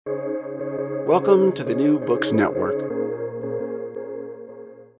Welcome to the New Books Network.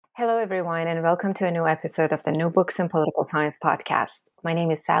 Hello, everyone, and welcome to a new episode of the New Books in Political Science podcast. My name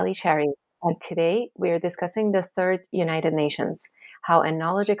is Sally Sherry, and today we are discussing the third United Nations, How a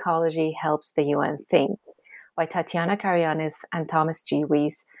Knowledge Ecology Helps the UN Think, by Tatiana Carayannis and Thomas G.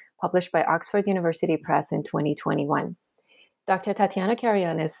 Weiss, published by Oxford University Press in 2021. Dr. Tatiana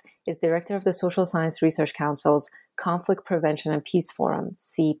Carayannis is director of the Social Science Research Council's Conflict Prevention and Peace Forum,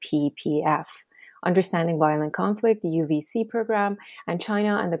 CPPF, Understanding Violent Conflict, the UVC program, and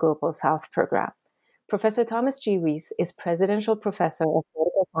China and the Global South program. Professor Thomas G. Weiss is Presidential Professor of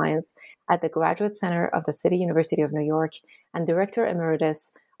Political Science at the Graduate Center of the City University of New York and Director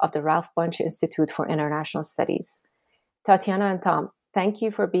Emeritus of the Ralph Bunche Institute for International Studies. Tatiana and Tom, thank you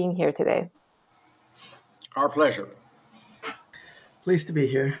for being here today. Our pleasure. Pleased to be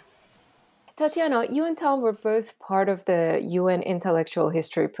here. Tatiana, you and Tom were both part of the UN Intellectual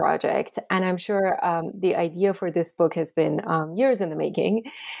History Project, and I'm sure the idea for this book has been years in the making.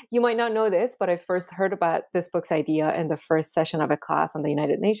 You might not know this, but I first heard about this book's idea in the first session of a class on the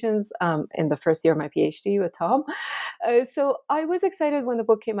United Nations in the first year of my PhD with Tom. So I was excited when the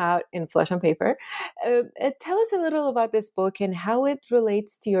book came out in flesh and paper. Tell us a little about this book and how it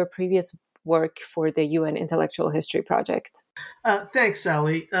relates to your previous work for the UN Intellectual History Project. Thanks,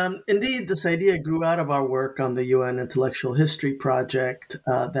 Sally. Indeed, this idea grew out of our work on the UN Intellectual History Project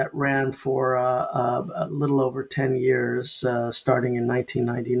that ran for a little over 10 years, starting in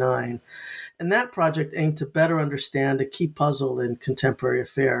 1999. And that project aimed to better understand a key puzzle in contemporary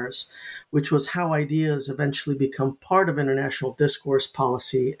affairs, which was how ideas eventually become part of international discourse,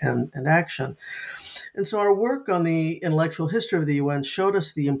 policy, and action. And so our work on the intellectual history of the UN showed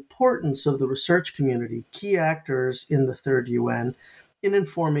us the importance of the research community, key actors in the third UN, in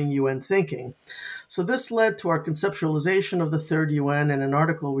informing UN thinking. So this led to our conceptualization of the third UN in an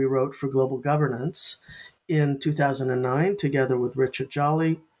article we wrote for Global Governance in 2009, together with Richard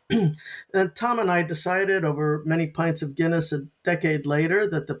Jolly. And Tom and I decided over many pints of Guinness a decade later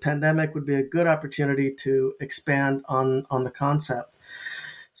that the pandemic would be a good opportunity to expand on the concept.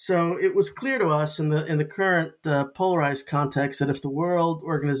 So it was clear to us in the current polarized context that if the World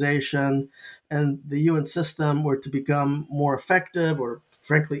Organization and the UN system were to become more effective or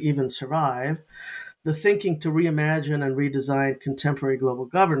frankly even survive, the thinking to reimagine and redesign contemporary global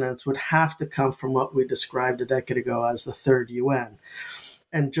governance would have to come from what we described a decade ago as the third UN.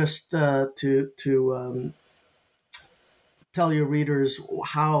 And just to tell your readers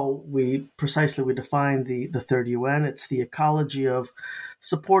how we define the third UN. It's the ecology of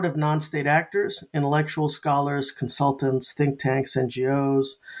supportive non-state actors, intellectual scholars, consultants, think tanks,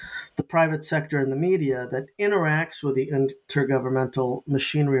 NGOs, the private sector, and the media that interacts with the intergovernmental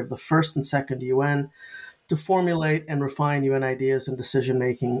machinery of the first and second UN to formulate and refine UN ideas and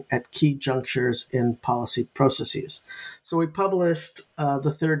decision-making at key junctures in policy processes. So we published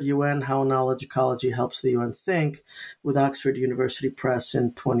the third UN, How Knowledge Ecology Helps the UN Think, with Oxford University Press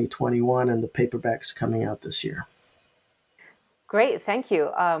in 2021, and the paperback's coming out this year. Great, thank you.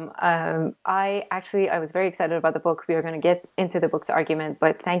 I was very excited about the book. We are going to get into the book's argument,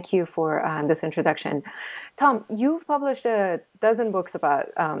 but thank you for this introduction. Tom, you've published a dozen books about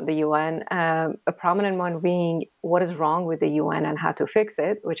the UN, a prominent one being What is Wrong with the UN and How to Fix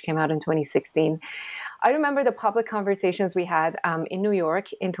It, which came out in 2016. I remember the public conversations we had in New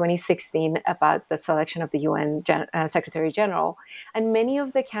York in 2016 about the selection of the UN Secretary General, and many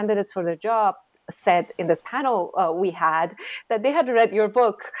of the candidates for the job said in this panel we had that they had read your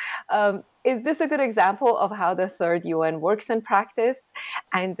book. Is this a good example of how the third UN works in practice?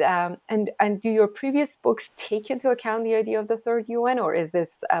 And do your previous books take into account the idea of the third UN, or is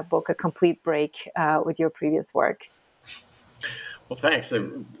this book a complete break with your previous work? Well, thanks.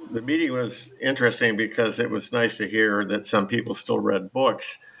 The meeting was interesting because it was nice to hear that some people still read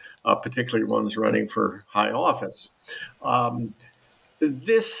books, particularly ones running for high office.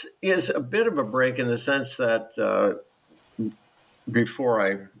 This is a bit of a break in the sense that before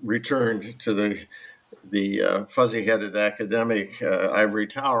I returned to the fuzzy-headed academic ivory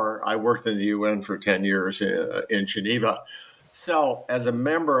tower, I worked in the UN for 10 years in Geneva. So as a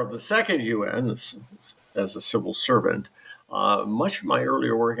member of the second UN, as a civil servant, much of my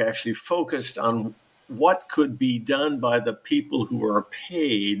earlier work actually focused on what could be done by the people who are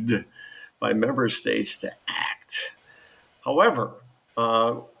paid by member states to act. However,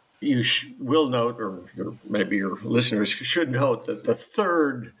 you will note, or maybe your listeners should note, that the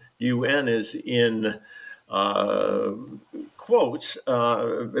third UN is in quotes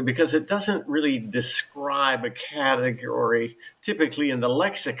because it doesn't really describe a category typically in the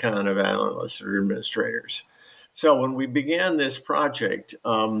lexicon of analysts or administrators. So when we began this project,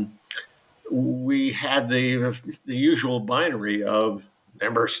 we had the usual binary of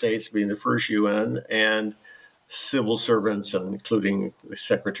member states being the first UN and civil servants, including the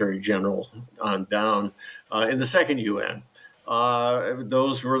Secretary General on down, in the second UN.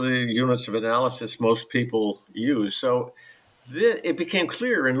 Those were the units of analysis most people use. So it became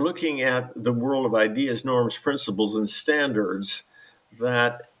clear in looking at the world of ideas, norms, principles, and standards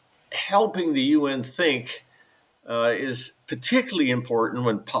that helping the UN think is particularly important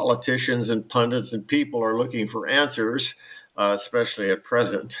when politicians and pundits and people are looking for answers, especially at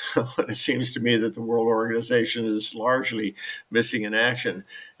present, when it seems to me that the World Organization is largely missing in action.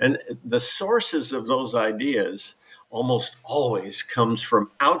 And the sources of those ideas almost always comes from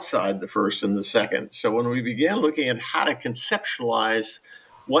outside the first and the second. So when we began looking at how to conceptualize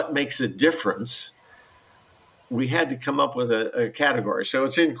what makes a difference, we had to come up with a category. So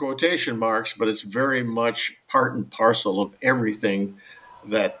it's in quotation marks, but it's very much part and parcel of everything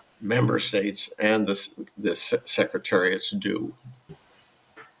that member states and the secretariats do.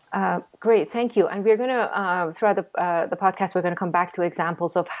 Great, thank you. And we're going to, throughout the podcast, we're going to come back to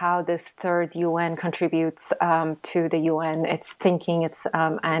examples of how this third UN contributes to the UN, its thinking,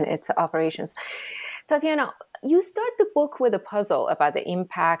 and its operations. Tatiana, you start the book with a puzzle about the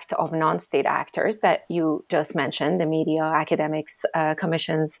impact of non-state actors that you just mentioned, the media, academics,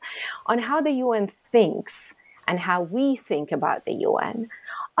 commissions, on how the UN thinks and how we think about the UN.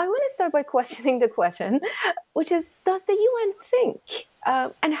 I want to start by questioning the question, which is, does the UN think?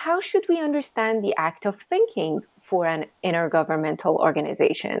 And how should we understand the act of thinking for an intergovernmental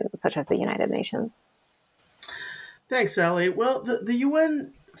organization such as the United Nations? Thanks, Sally. Well, the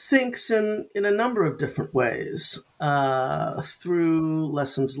UN thinks in a number of different ways, through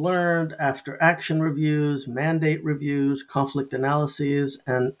lessons learned, after action reviews, mandate reviews, conflict analyses,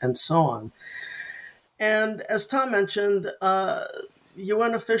 and so on. And as Tom mentioned,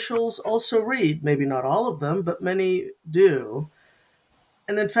 UN officials also read, maybe not all of them, but many do.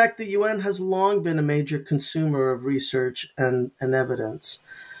 And in fact, the UN has long been a major consumer of research and evidence.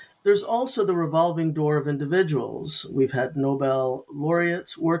 There's also the revolving door of individuals. We've had Nobel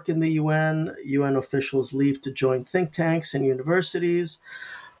laureates work in the UN officials leave to join think tanks and universities,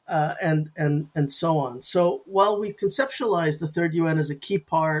 and so on. So while we conceptualized the third UN as a key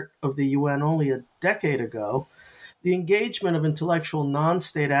part of the UN only a decade ago, the engagement of intellectual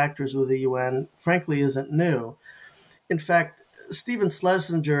non-state actors with the UN, frankly, isn't new. In fact, Stephen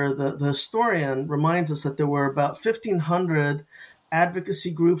Schlesinger, the historian, reminds us that there were about 1,500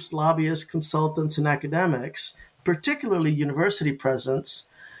 advocacy groups, lobbyists, consultants, and academics, particularly university presence,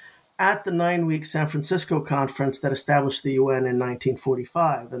 at the 9-week San Francisco conference that established the UN in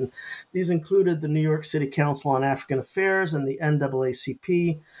 1945. And these included the New York City Council on African Affairs and the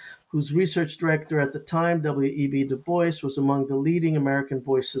NAACP, whose research director at the time, W.E.B. Du Bois, was among the leading American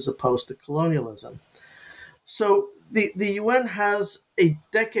voices opposed to colonialism. So the UN has a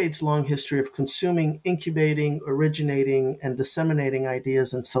decades-long history of consuming, incubating, originating, and disseminating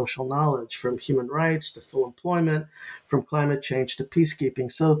ideas and social knowledge, from human rights to full employment, from climate change to peacekeeping.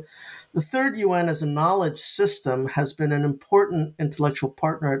 So the third UN as a knowledge system has been an important intellectual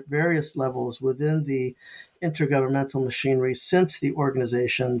partner at various levels within the intergovernmental machinery since the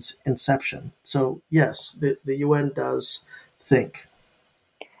organization's inception. So yes, the UN does think.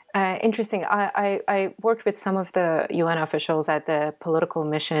 Interesting. I worked with some of the UN officials at the political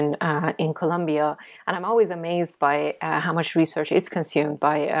mission in Colombia, and I'm always amazed by how much research is consumed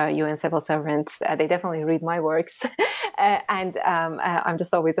by UN civil servants. They definitely read my works, and I'm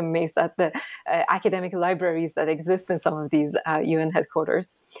just always amazed at the academic libraries that exist in some of these UN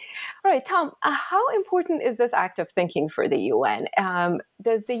headquarters. All right, Tom, how important is this act of thinking for the UN?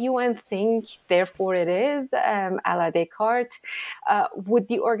 Does the UN think, therefore it is, a la Descartes? Would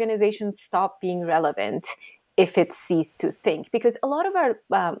the organization stop being relevant if it ceased to think? Because a lot of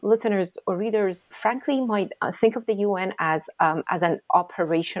our listeners or readers, frankly, might think of the UN as an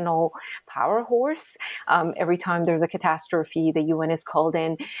operational power horse. Every time there's a catastrophe, the UN is called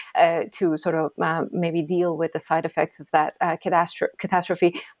in to sort of maybe deal with the side effects of that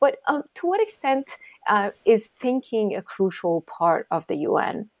catastrophe. But to what extent is thinking a crucial part of the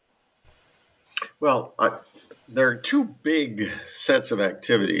UN? Well, there are two big sets of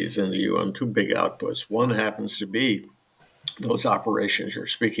activities in the UN, two big outputs. One happens to be those operations you're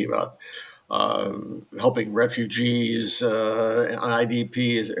speaking about, helping refugees,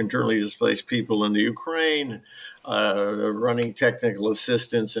 IDPs, internally displaced people in the Ukraine, running technical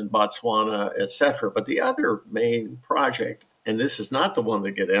assistance in Botswana, etc. But the other main project, and this is not the one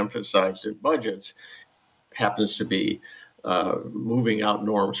that gets emphasized in budgets, happens to be moving out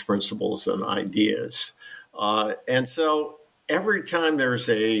norms, principles, and ideas. And so every time there's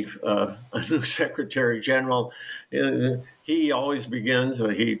a new Secretary General, he always begins,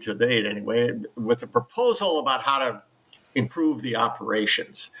 he to date anyway, with a proposal about how to improve the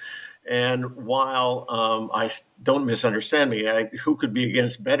operations. And while don't misunderstand me, who could be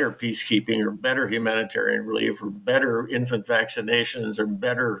against better peacekeeping or better humanitarian relief or better infant vaccinations or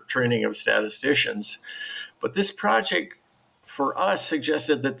better training of statisticians? But this project for us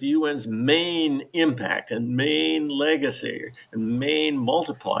suggested that the UN's main impact and main legacy and main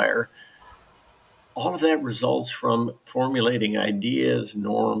multiplier, all of that results from formulating ideas,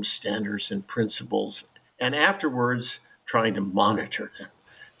 norms, standards, and principles, and afterwards trying to monitor them.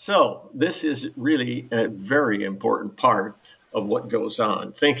 So this is really a very important part of what goes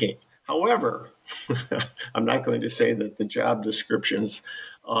on thinking. However, I'm not going to say that the job descriptions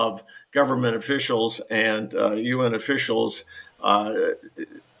of government officials and UN officials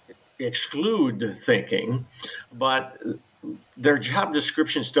exclude thinking, but their job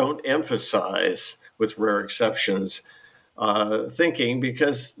descriptions don't emphasize, with rare exceptions, thinking,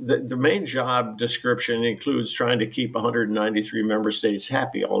 because the main job description includes trying to keep 193 member states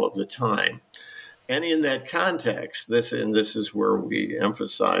happy all of the time. And in that context, this is where we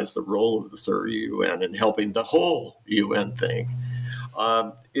emphasize the role of the third UN in helping the whole UN think,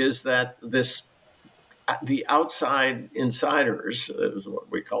 is that the outside insiders, is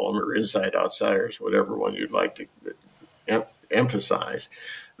what we call them, or inside outsiders, whatever one you'd like to emphasize.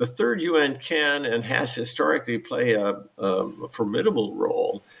 The third UN can and has historically played a formidable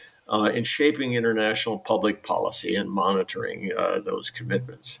role in shaping international public policy and monitoring those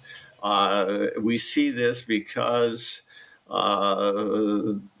commitments. We see this because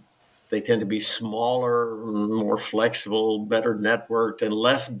they tend to be smaller, more flexible, better networked, and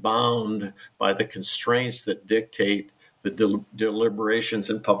less bound by the constraints that dictate the deliberations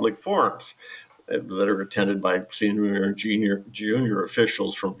in public forums that are attended by senior and junior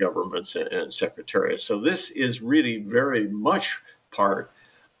officials from governments and secretariats. So this is really very much part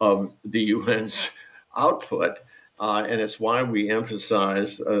of the UN's output. And it's why we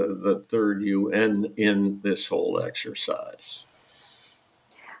emphasize the third UN in this whole exercise.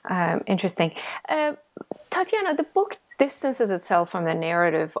 Interesting. Tatiana, the book distances itself from the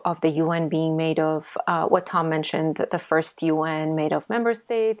narrative of the UN being made of what Tom mentioned, the first UN made of member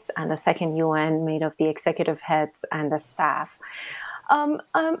states and the second UN made of the executive heads and the staff. And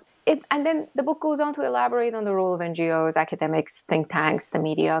then the book goes on to elaborate on the role of NGOs, academics, think tanks, the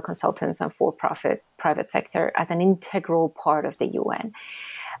media, consultants, and for-profit private sector as an integral part of the UN.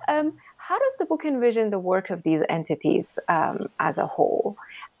 How does the book envision the work of these entities as a whole?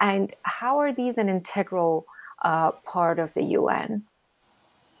 And how are these an integral part of the UN?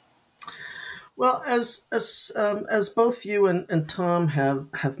 Well, as both you and Tom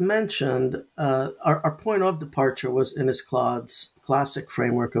have mentioned, our point of departure was Innis-Claude's classic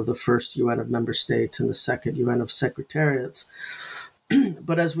framework of the first UN of member states and the second UN of secretariats.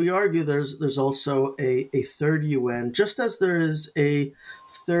 But as we argue, there's also a third UN, just as there is a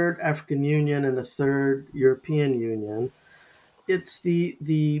third African Union and a third European Union. It's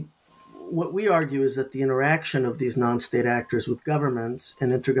what we argue is that the interaction of these non-state actors with governments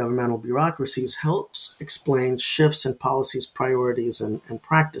and intergovernmental bureaucracies helps explain shifts in policies, priorities, and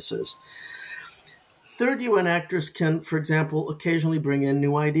practices. Third UN actors can, for example, occasionally bring in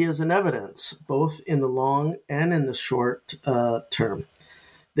new ideas and evidence, both in the long and in the short term.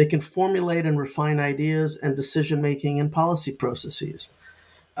 They can formulate and refine ideas and decision-making and policy processes.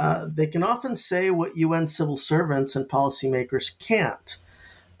 They can often say what UN civil servants and policymakers can't.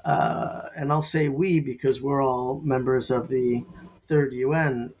 And I'll say we because we're all members of the third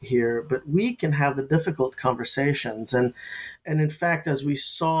UN here, but we can have the difficult conversations. And in fact, as we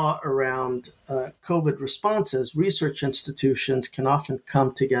saw around COVID responses, research institutions can often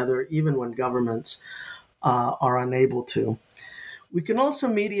come together even when governments are unable to. We can also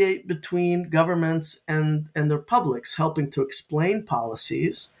mediate between governments and their publics, helping to explain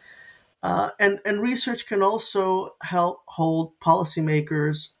policies. And research can also help hold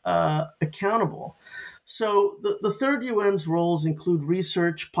policymakers accountable. So the third UN's roles include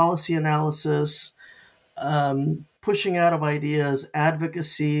research, policy analysis, pushing out of ideas,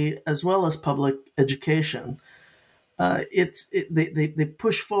 advocacy, as well as public education. They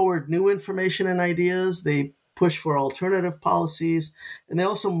push forward new information and ideas. They push for alternative policies, and they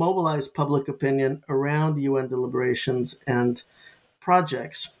also mobilize public opinion around UN deliberations and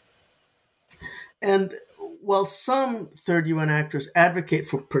projects. And while some third UN actors advocate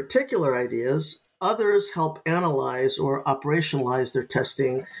for particular ideas, others help analyze or operationalize their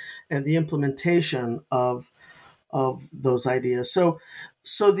testing and the implementation of those ideas. So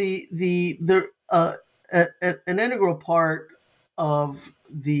an integral part of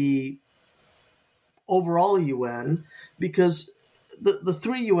the overall UN, because the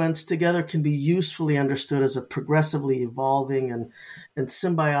three UNs together can be usefully understood as a progressively evolving and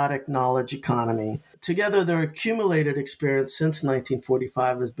symbiotic knowledge economy. Together, their accumulated experience since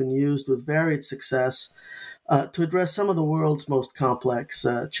 1945 has been used with varied success to address some of the world's most complex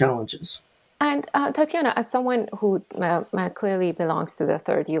challenges. And Tatiana, as someone who clearly belongs to the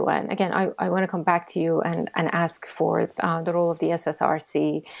third UN, again, I want to come back to you and ask for the role of the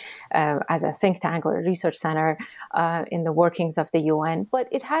SSRC as a think tank or a research center in the workings of the UN. But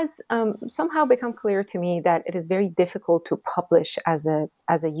it has somehow become clear to me that it is very difficult to publish as a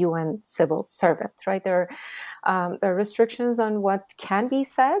UN civil servant, right? There are restrictions on what can be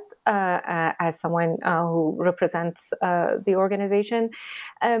said as someone who represents the organization.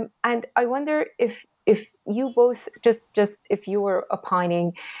 And I wonder if you both just if you were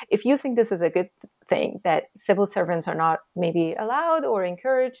opining, if you think this is a good thing that civil servants are not maybe allowed or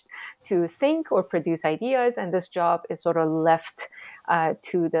encouraged to think or produce ideas, and this job is sort of left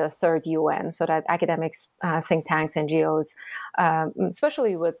to the third UN, so that academics, think tanks, NGOs,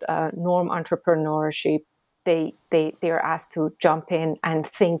 especially with norm entrepreneurship, they are asked to jump in and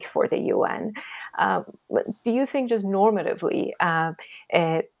think for the UN. Do you think just normatively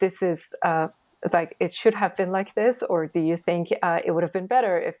this is like it should have been like this, or do you think it would have been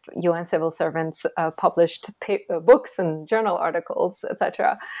better if UN civil servants published books and journal articles,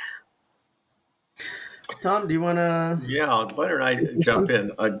 etc.? Tom, do you want to? Yeah, why don't I jump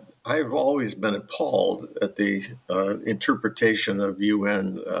in? I've always been appalled at the interpretation of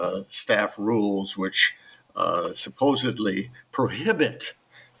UN staff rules, which supposedly prohibit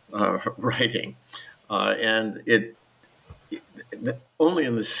writing, and it only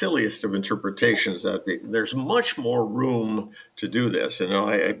in the silliest of interpretations that there's much more room to do this. You know,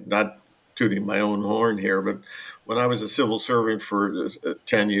 I'm not tooting my own horn here, but when I was a civil servant for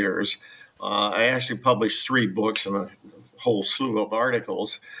 10 years, I actually published 3 books and a whole slew of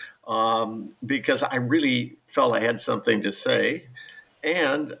articles because I really felt I had something to say,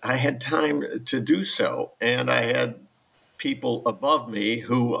 and I had time to do so. And I had people above me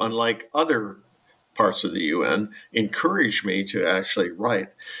who, unlike other parts of the UN, encouraged me to actually write.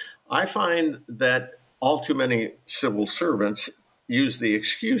 I find that all too many civil servants use the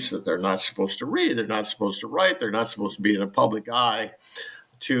excuse that they're not supposed to read, they're not supposed to write, they're not supposed to be in a public eye,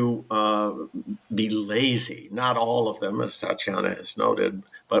 to be lazy. Not all of them, as Tatiana has noted,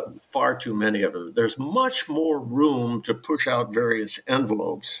 but far too many of them. There's much more room to push out various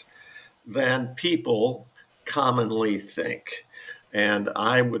envelopes than people commonly think. And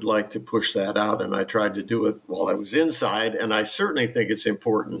I would like to push that out, and I tried to do it while I was inside. And I certainly think it's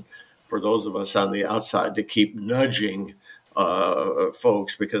important for those of us on the outside to keep nudging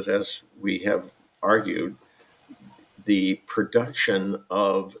folks, because as we have argued, the production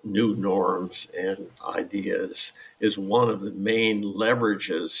of new norms and ideas is one of the main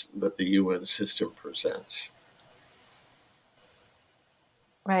leverages that the UN system presents.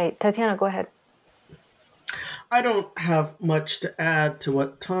 Right. Tatiana, go ahead. I don't have much to add to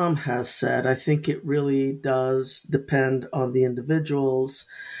what Tom has said. I think it really does depend on the individuals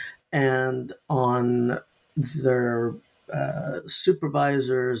and on their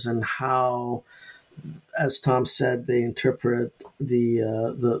supervisors and how, as Tom said, they interpret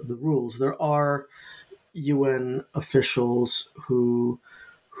the rules. There are UN officials who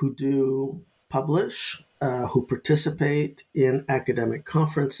do publish, who participate in academic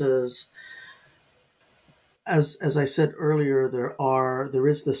conferences. As I said earlier, there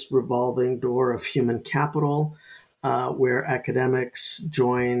is this revolving door of human capital where academics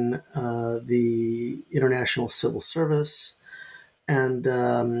join the International Civil Service and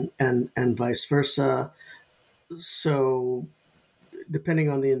vice versa. So, depending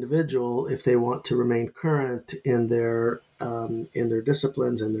on the individual, if they want to remain current in their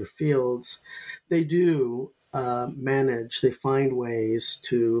disciplines and their fields, they do manage. They find ways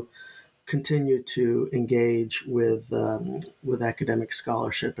to continue to engage with academic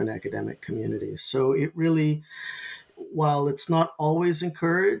scholarship and academic communities. So it really, while it's not always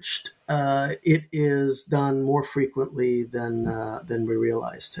encouraged, it is done more frequently than we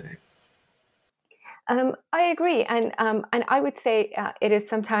realize today. I agree, and I would say it is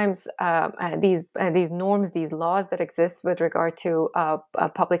sometimes these norms, these laws that exist with regard to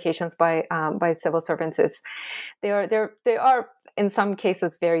publications by civil servants. They are in some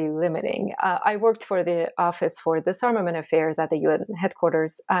cases very limiting. I worked for the Office for Disarmament Affairs at the UN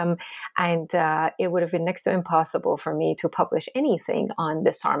headquarters, and it would have been next to impossible for me to publish anything on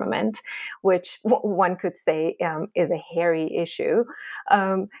disarmament, which one could say is a hairy issue.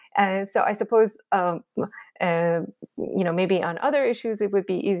 And so I suppose maybe on other issues it would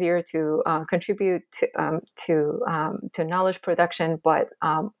be easier to contribute to knowledge production, but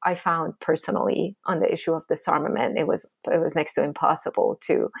I found personally on the issue of disarmament it was next to impossible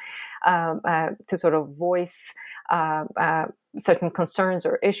to sort of voice certain concerns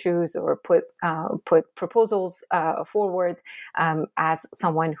or issues or put proposals forward as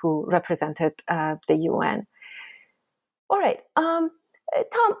someone who represented the UN. All right.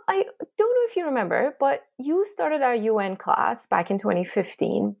 Tom, I don't know if you remember, but you started our UN class back in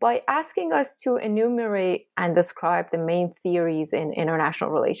 2015 by asking us to enumerate and describe the main theories in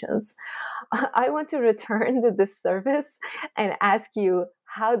international relations. I want to return to this service and ask you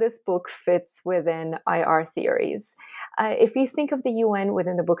how this book fits within IR theories. If we think of the UN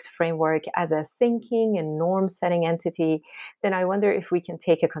within the book's framework as a thinking and norm-setting entity, then I wonder if we can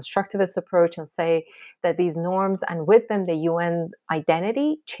take a constructivist approach and say that these norms and with them the UN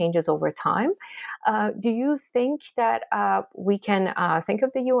identity changes over time. Do you think that we can think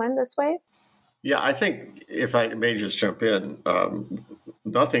of the UN this way? Yeah, I think if I may just jump in,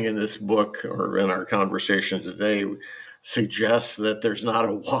 nothing in this book or in our conversation today suggests that there's not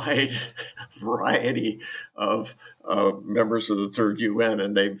a wide variety of members of the third UN,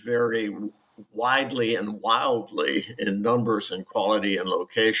 and they vary widely and wildly in numbers and quality and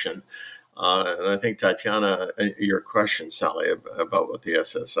location. And I think, Tatiana, your question, Sally, about what the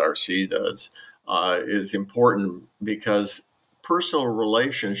SSRC does is important because personal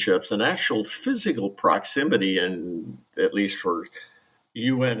relationships and actual physical proximity, and at least for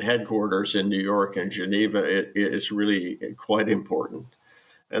UN headquarters in New York and Geneva, it is really quite important.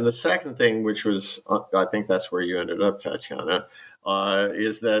 And the second thing, which was, I think that's where you ended up, Tatiana,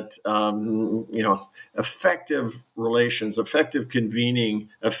 is that, effective relations, effective convening,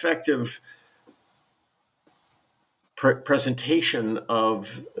 effective presentation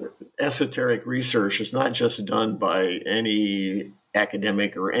of esoteric research is not just done by any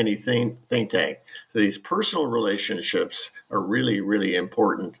academic or any think tank. So these personal relationships are really, really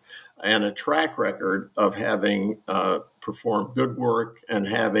important, and a track record of having performed good work and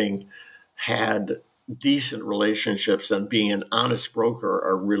having had decent relationships and being an honest broker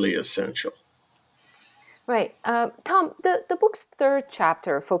are really essential. Right. Tom, the book's third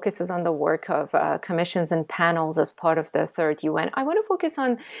chapter focuses on the work of commissions and panels as part of the third UN. I want to focus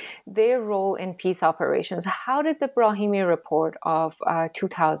on their role in peace operations. How did the Brahimi report of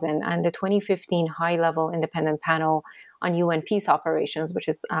 2000 and the 2015 high-level independent panel on UN peace operations, which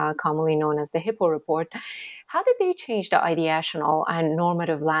is commonly known as the Hippo report, how did they change the ideational and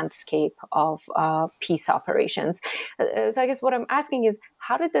normative landscape of peace operations? So I guess what I'm asking is,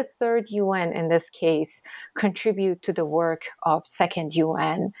 how did the third UN in this case contribute to the work of second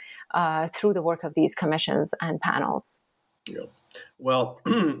UN through the work of these commissions and panels? Yeah. Well,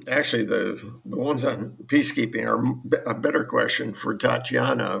 actually, the ones on peacekeeping are a better question for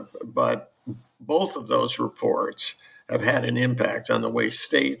Tatiana, but both of those reports have had an impact on the way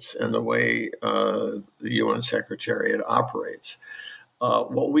states and the way the UN Secretariat operates.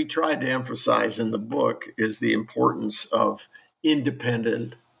 What we tried to emphasize in the book is the importance of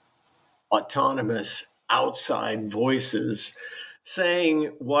independent, autonomous, outside voices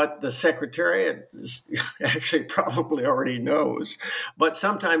saying what the Secretariat actually probably already knows, but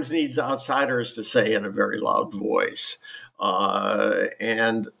sometimes needs outsiders to say in a very loud voice.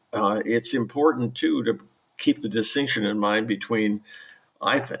 And it's important, too, to keep the distinction in mind between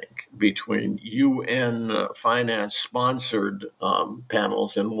UN finance-sponsored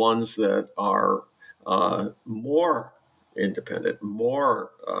panels and ones that are more independent, more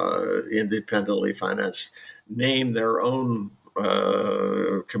independently financed, name their own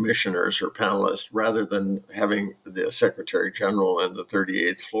commissioners or panelists rather than having the Secretary General and the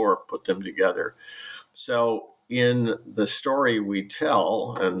 38th floor put them together. So in the story we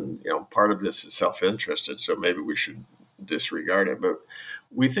tell, and part of this is self-interested, so maybe we should disregard it, but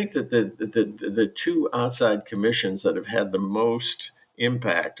we think that the two outside commissions that have had the most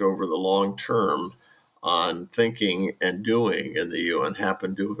impact over the long term on thinking and doing in the UN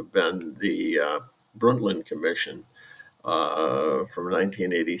happen to have been the Brundtland Commission from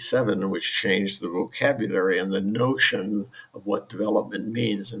 1987, which changed the vocabulary and the notion of what development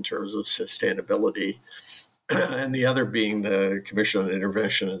means in terms of sustainability. And the other being the Commission on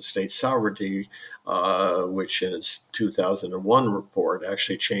Intervention in State Sovereignty, which in its 2001 report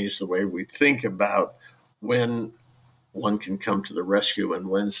actually changed the way we think about when one can come to the rescue and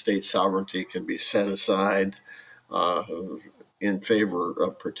when state sovereignty can be set aside uh, in favor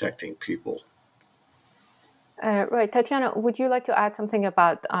of protecting people. Right. Tatiana, would you like to add something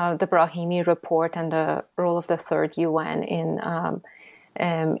about the Brahimi report and the role of the Third UN in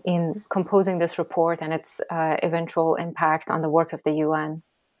composing this report and its eventual impact on the work of the UN?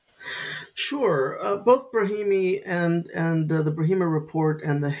 Sure. Both Brahimi and the Brahimi report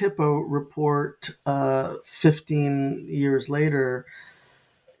and the Hippo report 15 years later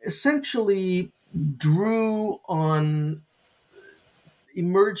essentially drew on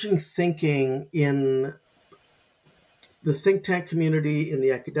emerging thinking in the think tank community, in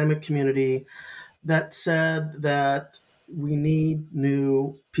the academic community, that said that we need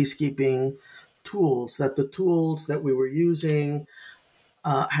new peacekeeping tools, that the tools that we were using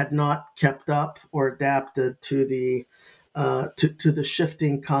had not kept up or adapted to the to the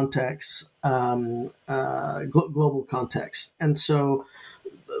shifting context, global context, and so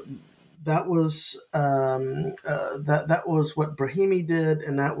that was that was what Brahimi did,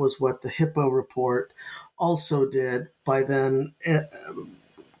 and that was what the Hippo report also did. By then,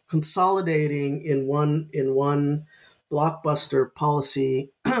 consolidating in one blockbuster policy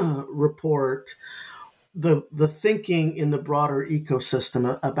report the thinking in the broader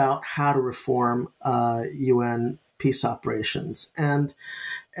ecosystem about how to reform UN peace operations, and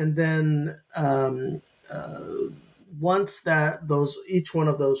then once that those each one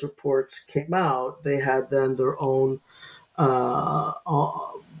of those reports came out, they had then their own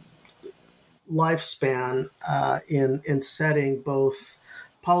lifespan in setting both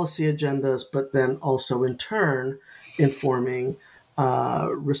policy agendas, but then also in turn informing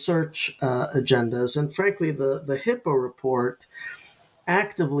research agendas. And frankly, the Hippo report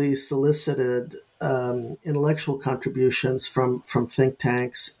actively solicited intellectual contributions from think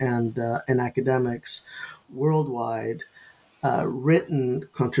tanks and academics worldwide, written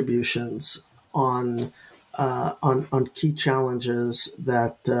contributions on key challenges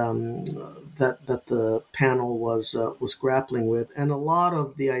that that the panel was grappling with, and a lot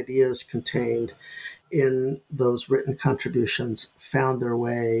of the ideas contained in those written contributions found their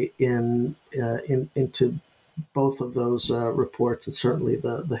way into both of those reports, and certainly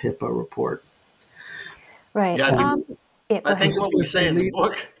the Hippo report. Right. Yeah, I think just what we want to say say, in the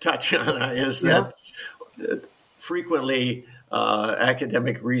book, Tatiana, is yeah, that frequently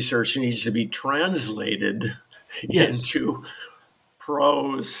academic research needs to be translated yes, into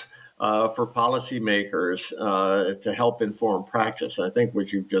prose for policymakers to help inform practice. And I think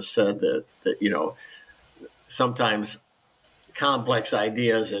what you've just said that sometimes complex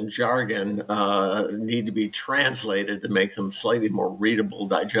ideas and jargon need to be translated to make them slightly more readable,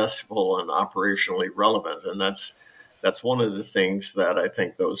 digestible, and operationally relevant. And that's one of the things that I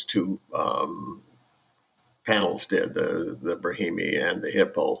think those two panels did, the Brahimi and the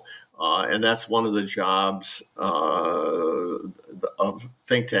Hippo. And that's one of the jobs of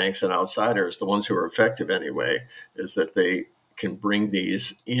think tanks and outsiders, the ones who are effective anyway, is that they can bring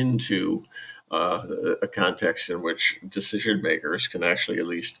these into a context in which decision makers can actually at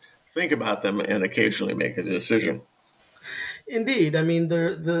least think about them and occasionally make a decision. indeed. I mean,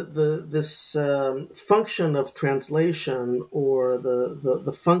 this function of translation, or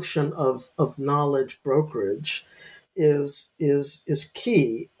the function of knowledge brokerage, is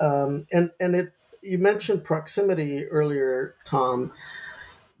key. And it you mentioned proximity earlier, Tom.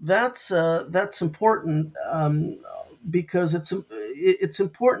 That's important, because it's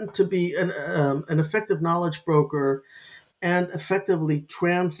important to be an effective knowledge broker and effectively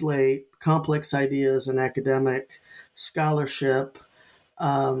translate complex ideas and academic scholarship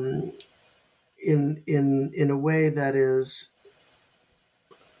in a way that is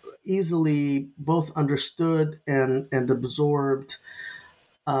easily both understood and absorbed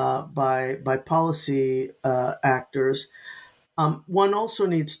by policy actors. One also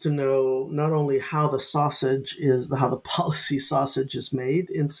needs to know not only how the policy sausage is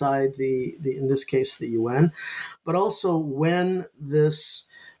made inside the in this case the UN, but also when these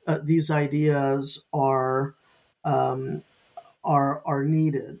ideas are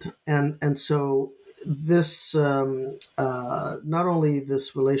needed, and so this not only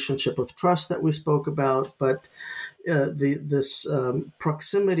this relationship of trust that we spoke about, but this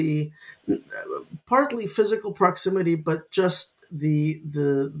proximity, partly physical proximity, but just the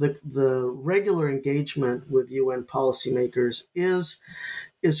regular engagement with UN policymakers is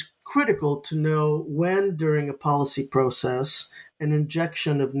critical to know when, during a policy process, an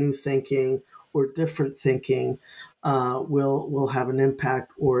injection of new thinking or different thinking will have an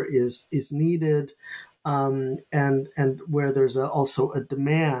impact or is needed, and where there's also a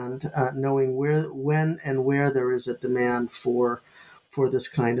demand, knowing when and where there is a demand for this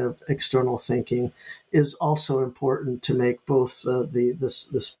kind of external thinking is also important to make both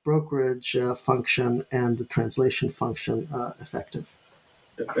this brokerage function and the translation function effective.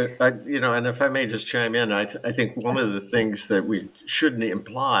 And if I may just chime in, I think one of the things that we shouldn't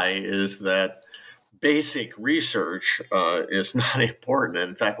imply is that basic research is not important.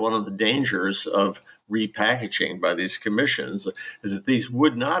 In fact, one of the dangers of repackaging by these commissions is that these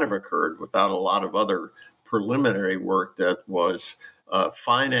would not have occurred without a lot of other preliminary work that was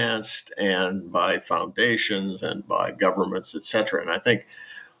financed and by foundations and by governments, et cetera. And I think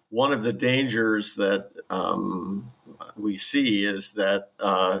one of the dangers that we see is that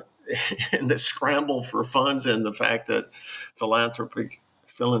in the scramble for funds and the fact that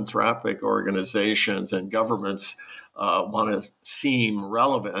philanthropic organizations and governments want to seem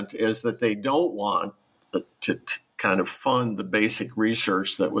relevant is that they don't want to kind of fund the basic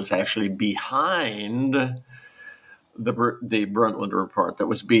research that was actually behind the Brundtland Report, that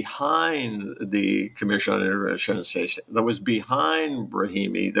was behind the Commission on Intervention and Safety, that was behind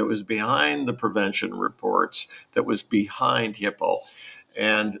Brahimi, that was behind the prevention reports, that was behind Hippo.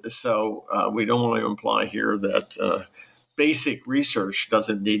 And so we don't want to imply here that basic research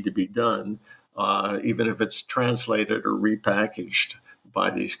doesn't need to be done, even if it's translated or repackaged by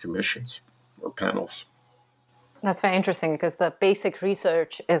these commissions or panels. That's very interesting because the basic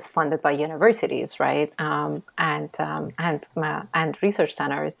research is funded by universities, right? And research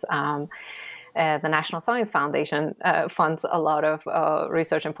centers. The National Science Foundation funds a lot of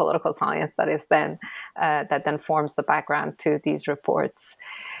research in political science that then forms the background to these reports.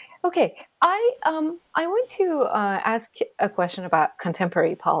 Okay, I want to ask a question about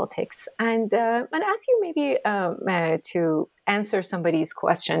contemporary politics and ask you maybe to answer somebody's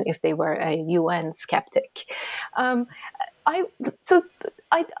question if they were a UN skeptic. I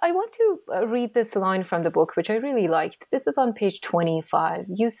want to read this line from the book, which I really liked. This is on page 25.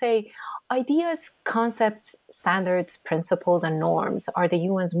 You say, ideas, concepts, standards, principles, and norms are the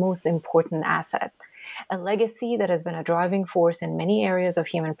UN's most important asset. A legacy that has been a driving force in many areas of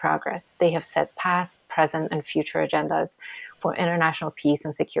human progress. They have set past, present, and future agendas for international peace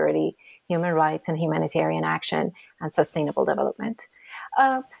and security, human rights and humanitarian action, and sustainable development.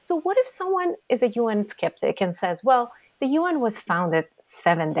 So what if someone is a UN skeptic and says, well, the UN was founded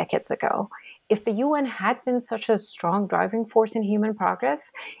 7 decades ago. If the UN had been such a strong driving force in human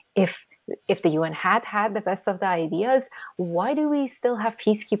progress, if the UN had the best of the ideas, why do we still have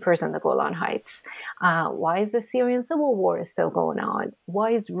peacekeepers in the Golan Heights? Why is the Syrian civil war still going on?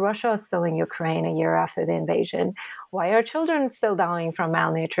 Why is Russia still in Ukraine a year after the invasion? Why are children still dying from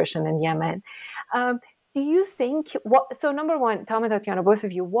malnutrition in Yemen? Do you think, so number one, Tom and Tatiana, both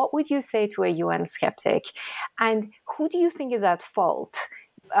of you, what would you say to a UN skeptic? And who do you think is at fault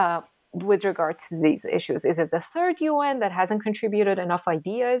with regards to these issues? Is it the third UN that hasn't contributed enough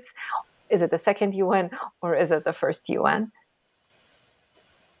ideas? Is it the second UN or is it the first UN?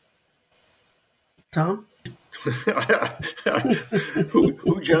 Tom?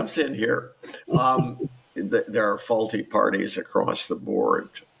 who jumps in here? There are faulty parties across the board.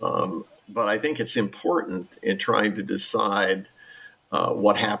 But I think it's important in trying to decide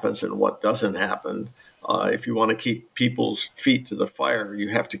what happens and what doesn't happen. If you want to keep people's feet to the fire, you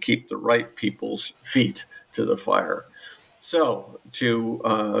have to keep the right people's feet to the fire. So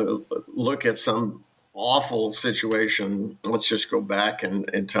to look at some awful situation, let's just go back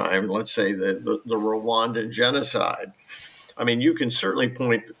in time. Let's say the Rwandan genocide. I mean, you can certainly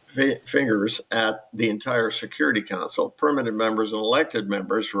point fingers at the entire Security Council, permanent members and elected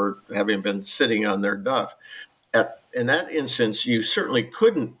members for having been sitting on their duff. In that instance, you certainly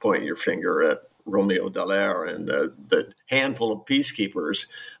couldn't point your finger at Romeo Dallaire and the handful of peacekeepers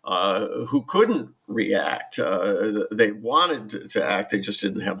who couldn't react. They wanted to act, they just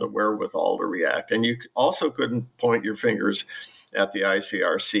didn't have the wherewithal to react. And you also couldn't point your fingers at the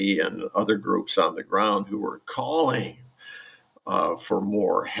ICRC and other groups on the ground who were calling for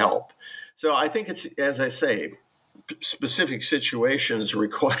more help. So I think it's, as I say, specific situations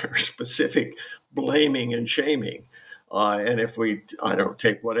require specific blaming and shaming. And if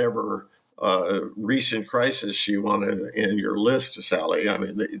take whatever recent crisis you want to in your list, Sally. I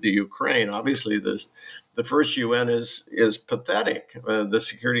mean, the Ukraine, obviously the first UN is pathetic. The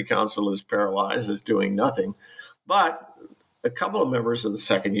Security Council is paralyzed, is doing nothing. But a couple of members of the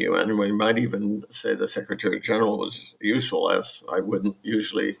second UN, and we might even say the Secretary General was useful, as I wouldn't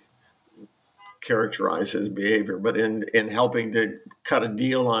usually characterize his behavior, but in helping to cut a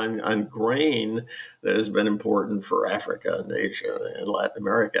deal on grain that has been important for Africa and Asia and Latin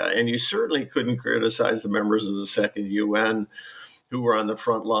America. And you certainly couldn't criticize the members of the second UN who were on the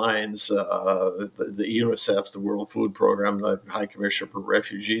front lines, the UNICEF, the World Food Program, the High Commissioner for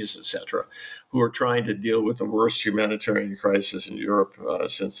Refugees, etc., who are trying to deal with the worst humanitarian crisis in Europe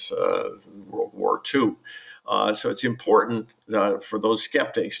since World War II. So it's important for those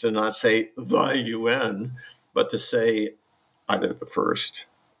skeptics to not say the UN, but to say either the first,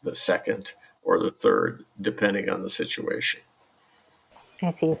 the second, or the third, depending on the situation. I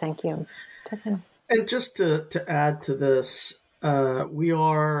see. Thank you. Tatiana. And just to add to this, we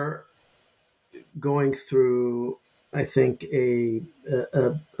are going through, I think, a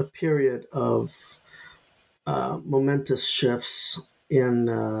period of momentous shifts in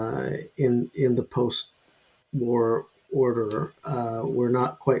the post-war order. We're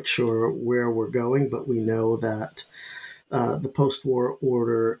not quite sure where we're going, but we know that the post-war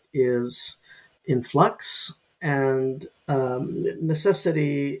order is in flux, and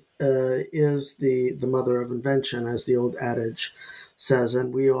necessity is the mother of invention, as the old adage says,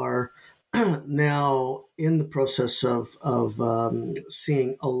 and we are now in the process of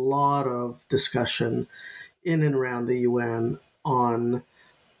seeing a lot of discussion in and around the UN on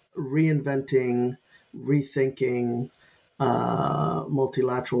reinventing, rethinking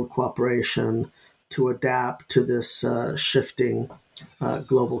multilateral cooperation to adapt to this shifting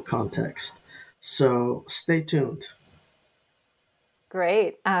global context. So stay tuned.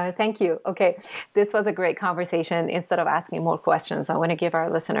 Great. Thank you. Okay. This was a great conversation. Instead of asking more questions, I want to give our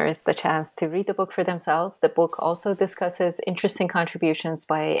listeners the chance to read the book for themselves. The book also discusses interesting contributions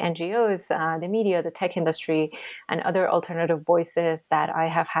by NGOs, the media, the tech industry, and other alternative voices that I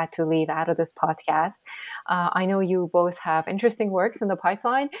have had to leave out of this podcast. I know you both have interesting works in the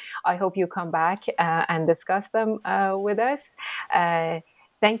pipeline. I hope you come back and discuss them with us.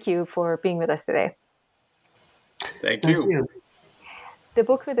 Thank you for being with us today. Thank you. The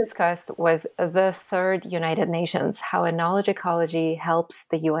book we discussed was The Third United Nations, How a Knowledge Ecology Helps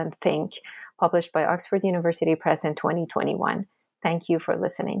the UN Think, published by Oxford University Press in 2021. Thank you for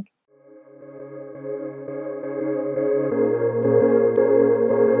listening.